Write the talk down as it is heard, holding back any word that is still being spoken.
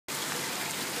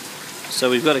So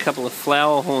we've got a couple of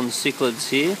flowerhorn cichlids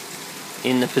here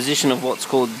in the position of what's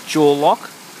called jaw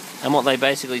lock, and what they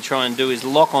basically try and do is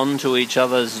lock onto each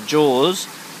other's jaws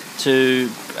to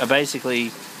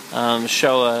basically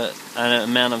show an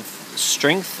amount of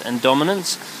strength and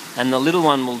dominance, and the little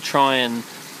one will try and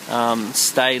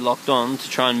stay locked on to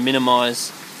try and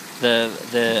minimize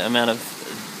the amount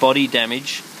of body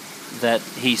damage that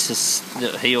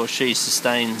he or she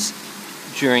sustains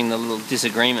during the little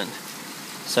disagreement.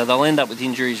 So they'll end up with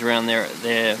injuries around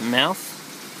their mouth,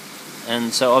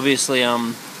 and so obviously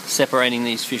separating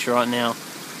these fish right now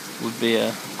would be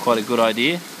quite a good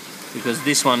idea, because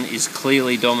this one is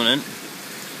clearly dominant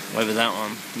over that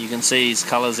one. You can see his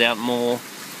colours out more,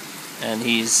 and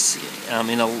he's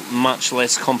in a much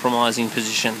less compromising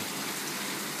position.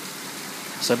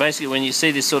 So basically, when you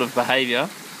see this sort of behaviour,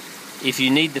 if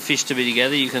you need the fish to be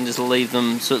together, you can just leave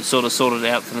them sort of sorted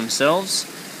out for themselves.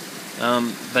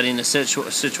 But in a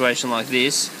situation like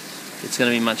this, it's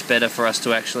going to be much better for us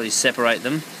to actually separate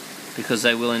them, because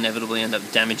they will inevitably end up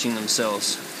damaging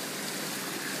themselves.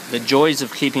 The joys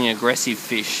of keeping aggressive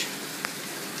fish.